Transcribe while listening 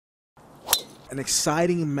an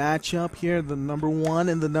exciting matchup here, the number 1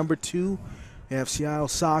 and the number 2. We have Seattle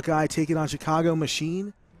Sockeye taking on Chicago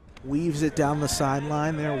Machine. Weaves it down the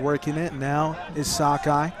sideline. They're working it. Now is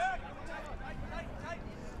Sockeye.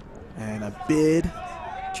 And a bid.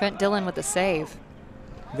 Trent Dillon with the save.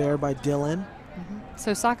 There by Dillon.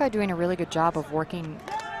 So Sockeye doing a really good job of working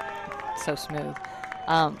so smooth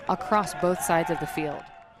across both sides of the field.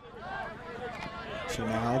 So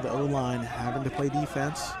now the O-line having to play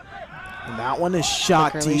defense. And that one is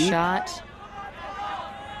shot deep. Shot.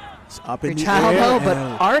 It's up in the air. But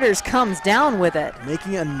Arders comes down with it.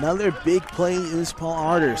 Making another big play is Paul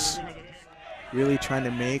Arders. Really trying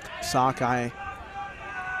to make Sockeye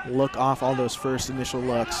look off all those first initial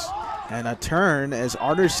looks. And a turn as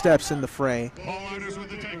Arders steps in the fray. Paul Arders with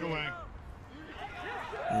the takeaway.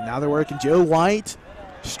 And now they're working Joe White,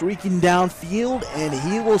 streaking downfield, and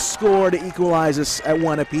he will score to equalize us at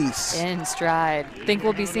 1 apiece. In stride. Think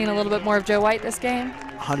we'll be seeing a little bit more of Joe White this game?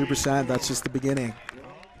 100%. That's just the beginning.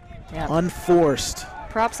 Yeah. Unforced.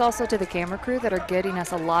 Props also to the camera crew that are getting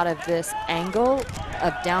us a lot of this angle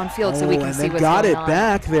of downfield so we can see what's going on. And got it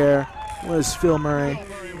back there was Phil Murray.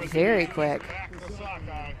 Very quick.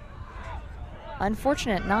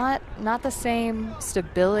 Unfortunate, not the same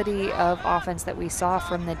stability of offense that we saw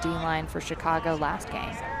from the D-line for Chicago last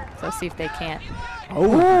game. So let's see if they can't.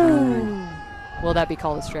 Oh. Ooh. Will that be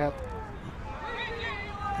called a strip?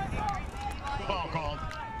 Ball called.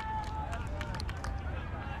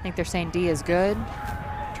 I think they're saying D is good.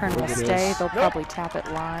 Turn will stay. They'll probably tap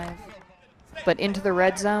it live. But into the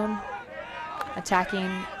red zone, attacking,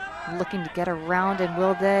 looking to get around, and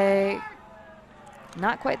will they?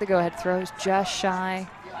 Not quite the go-ahead throws, just shy.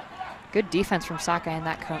 Good defense from Sockeye in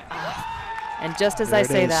that cone. Oh. And just as I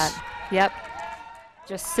say that, yep,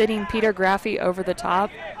 just sitting Peter Graffey over the top,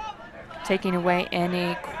 taking away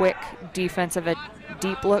any quick defensive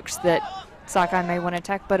deep looks that Sockeye may want to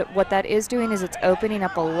attack. But what that is doing is it's opening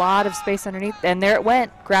up a lot of space underneath. And there it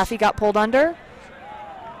went. Graffey got pulled under.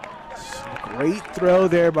 Great throw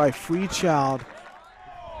there by Freechild.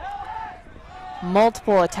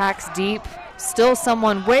 Multiple attacks deep. Still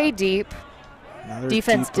someone way deep. Another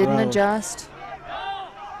Defense deep didn't throw. adjust.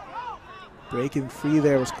 Breaking free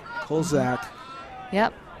there was Kolzak.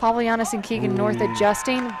 Yep, Pavlianis and Keegan North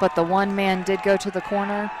adjusting, but the one man did go to the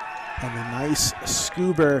corner. And a nice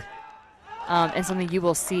scuba. And something you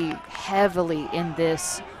will see heavily in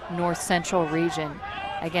this north central region.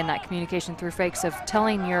 Again, that communication through fakes of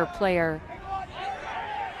telling your player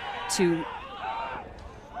to,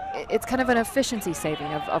 it's kind of an efficiency saving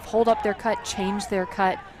of hold up their cut, change their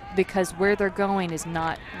cut, because where they're going is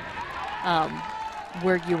not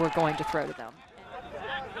where you were going to throw to them.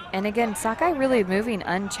 And again, Sockeye really moving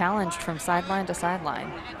unchallenged from sideline to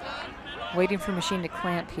sideline. Waiting for Machine to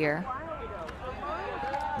clamp here.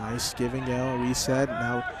 Nice give and go, reset.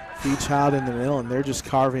 Now Freechild in the middle, and they're just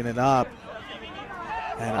carving it up.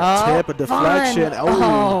 And a tip, a deflection.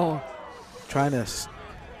 Oh, trying to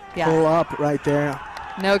pull up right there.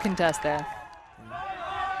 No contest there.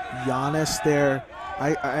 Giannis there.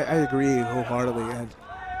 I agree wholeheartedly. And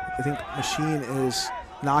I think Machine is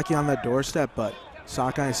knocking on that doorstep, but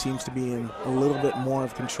Sockeye seems to be in a little bit more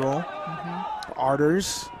of control.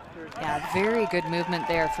 Arders. Yeah, very good movement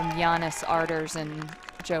there from Giannis, Arders, and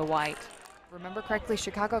Joe White. Remember correctly,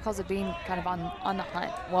 Chicago calls it being kind of on the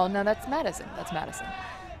hunt. Well, no, that's Madison. That's Madison.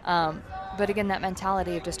 But again, that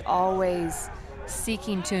mentality of just always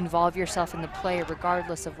seeking to involve yourself in the play,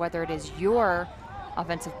 regardless of whether it is your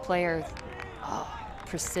offensive player. Oh,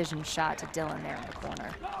 precision shot to Dillon there in the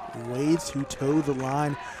corner. Waits who toe the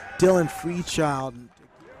line. Dylan Freechild.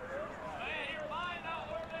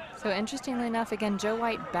 So interestingly enough, again, Joe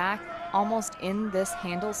White back almost in this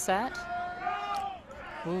handle set.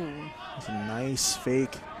 Ooh. It's a nice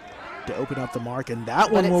fake to open up the mark, and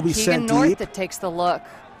that one will be Keegan sent North deep. that takes the look,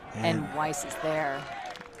 and Weiss is there.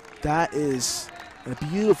 That is a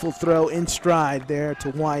beautiful throw in stride there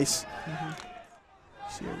to Weiss.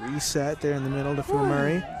 See a reset there in the middle to Phil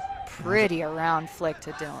Murray. Pretty around flick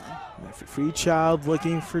to Dillon. Freechild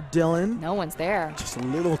looking for Dillon. No one's there. Just a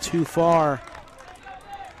little too far.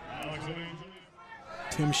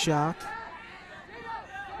 Tim Schock.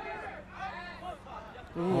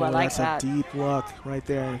 Ooh, I like that. That's a deep look right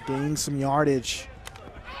there. Gaining some yardage.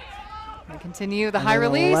 We continue the high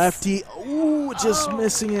release. Lefty. Ooh, just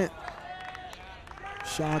missing it.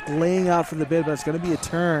 Schock laying out for the bid, but it's going to be a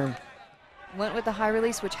turn. Went with the high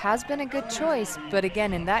release, which has been a good choice. But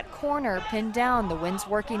again, in that corner, pinned down, the wind's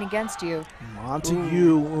working against you.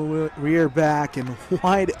 Montague will rear back and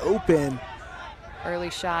wide open. Early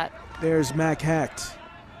shot. There's Mac Hecht.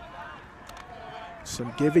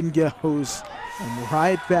 Some give and goes And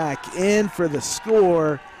right back in for the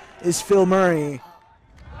score is Phil Murray.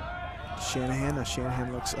 Shanahan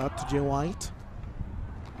looks up to Joe White.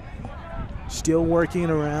 Still working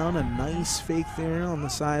around, a nice fake there on the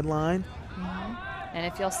sideline. And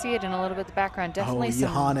if you'll see it in a little bit of the background, definitely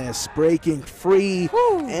Johannes breaking free.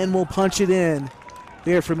 Woo. And will punch it in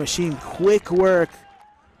there for Machine. Quick work.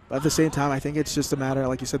 But at the same time, I think it's just a matter,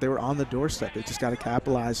 like you said, they were on the doorstep. They just got to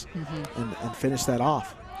capitalize and finish that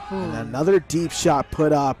off. And another deep shot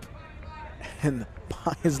put up. And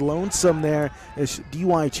by his lonesome there is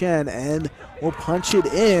D.Y. Chen, and will punch it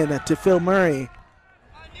in to Phil Murray.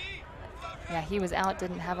 Yeah, he was out,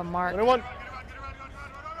 didn't have a mark. 21.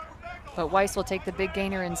 But Weiss will take the big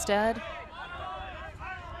gainer instead.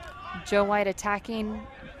 Joe White attacking,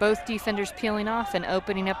 both defenders peeling off and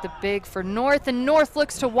opening up the big for North, and North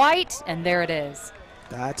looks to White, and there it is.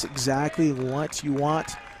 That's exactly what you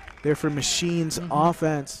want there for Machine's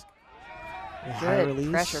offense.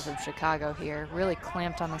 Good pressure from Chicago here. Really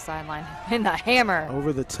clamped on the sideline. And the hammer.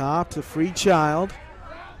 Over the top to Freechild.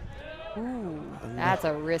 Ooh, that's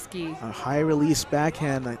a risky. A high release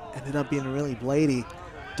backhand that ended up being really bladey.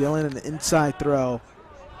 Dillon an inside throw.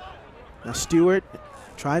 Now Stewart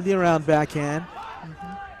tried the around backhand.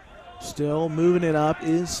 Still moving it up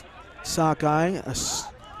is Sockeye. A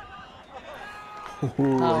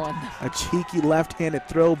cheeky left-handed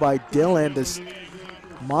throw by Dillon to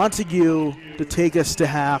Montague to take us to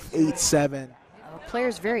half, 8-7.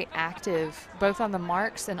 Players very active, both on the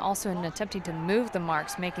marks and also in attempting to move the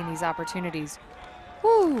marks, making these opportunities.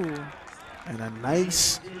 Woo! And a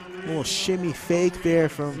nice little shimmy fake there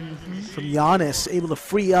from Giannis, able to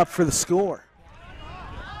free up for the score.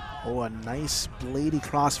 Oh, a nice bladey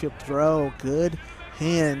crossfield throw. Good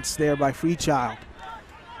hands there by Freechild.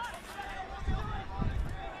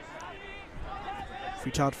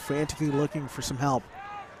 Freechild frantically looking for some help.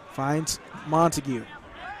 Finds Montague.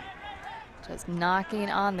 Just knocking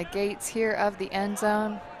on the gates here of the end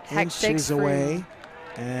zone. Heck, inches away,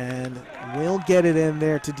 and will get it in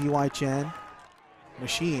there to D.Y. Chen.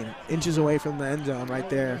 Machine inches away from the end zone right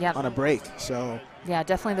there on a break. So yeah,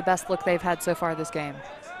 definitely the best look they've had so far this game.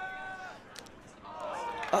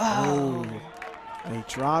 Oh, a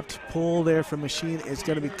dropped pull there from Machine is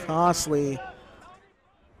going to be costly.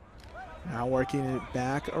 Now working it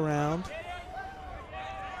back around.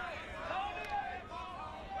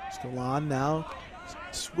 Scolan now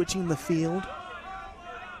switching the field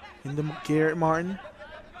into Garrett Martin.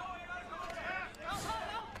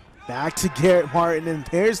 Back to Garrett Martin, and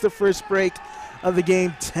there's the first break of the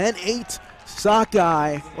game. 10-8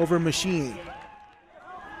 Sockeye over Machine.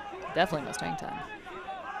 Definitely Mustang time.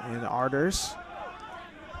 And Arders.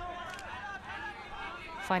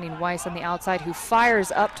 Finding Weiss on the outside, who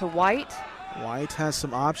fires up to White. White has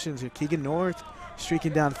some options here. Keegan North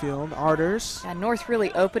streaking downfield. Arders. And North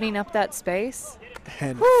really opening up that space.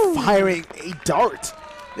 And firing a dart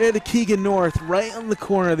there to Keegan North right on the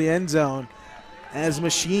corner of the end zone as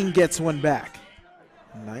Machine gets one back.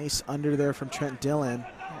 Nice under there from Trent Dillon.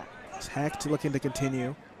 Hecht looking to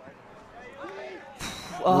continue.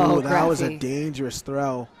 Oh, that was a dangerous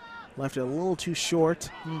throw. Left it a little too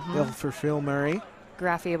short for Phil Murray.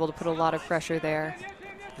 Graffy able to put a lot of pressure there.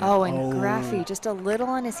 Oh, and Graffy just a little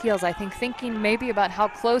on his heels, I think, thinking maybe about how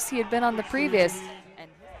close he had been on the previous.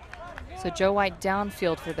 So Joe White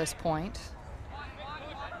downfield for this point.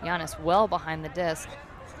 Giannis well behind the disc.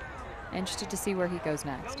 Interested to see where he goes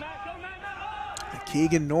next.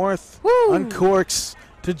 Keegan North uncorks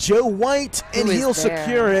to Joe White, and he'll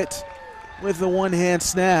secure it with the one-hand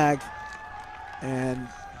snag and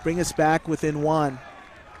bring us back within one.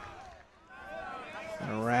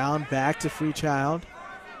 And around back to Freechild.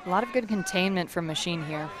 A lot of good containment from Machine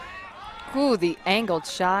here. Ooh, the angled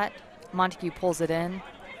shot. Montague pulls it in.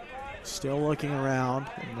 Still looking around,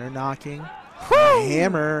 and they're knocking.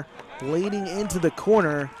 Hammer leading into the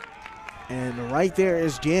corner. And right there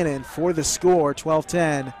is Jannon for the score,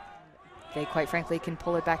 12-10. They, quite frankly, can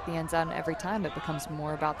pull it back the end zone every time. It becomes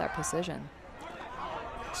more about that precision.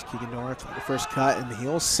 It's Keegan North, the first cut, and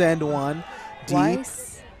he'll send one deep.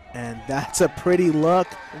 Weiss. And that's a pretty look.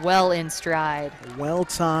 Well in stride. Well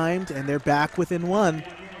timed, and they're back within one,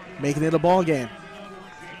 making it a ball game.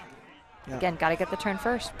 Yeah. Again, got to get the turn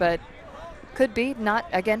first, but could be.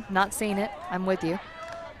 Not seeing it. I'm with you.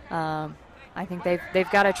 I think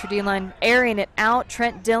they've got a Tradine line airing it out.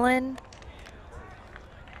 Trent Dillon.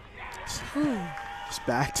 Just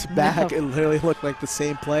back to back. It literally looked like the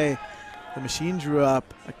same play. The Machine drew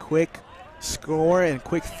up a quick score and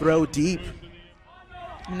quick throw deep.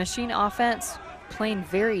 The Machine offense playing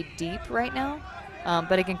very deep right now,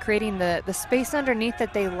 but again, creating the space underneath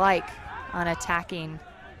that they like on attacking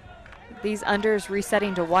These unders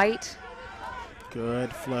resetting to white.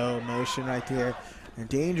 Good flow motion right there. And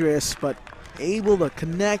dangerous, but able to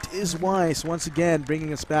connect is Weiss. Once again,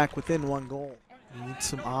 bringing us back within 1 goal. Need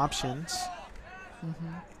some options.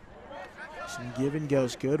 Some give and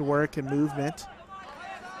goes. Good work and movement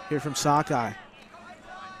here from Sockeye.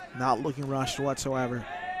 Not looking rushed whatsoever.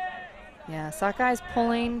 Yeah, Sockeye's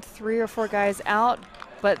pulling 3 or 4 guys out,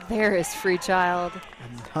 but there is Free Child.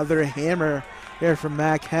 Another hammer there from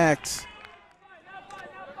Mac Hecht.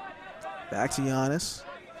 Back to Giannis.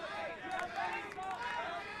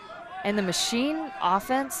 And the Machine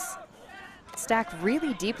offense stacked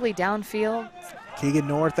really deeply downfield. Keegan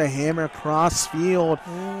North, a hammer cross field.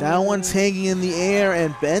 That one's hanging in the air,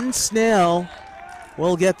 and Ben Snell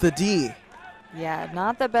will get the D. Yeah,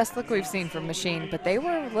 not the best look we've seen from Machine, but they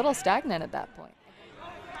were a little stagnant at that point.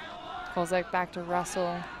 Kolzak back to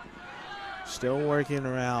Russell. Still working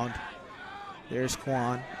around. There's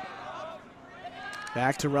Quan.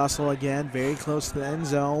 Back to Russell again, very close to the end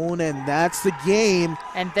zone, and that's the game.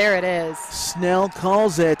 And there it is. Snell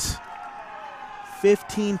calls it.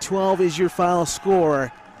 15-12 is your final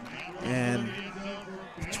score. And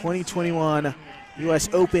 2021 U.S.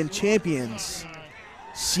 Open champions,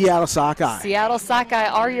 Seattle Sockeye. Seattle Sockeye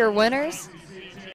are your winners.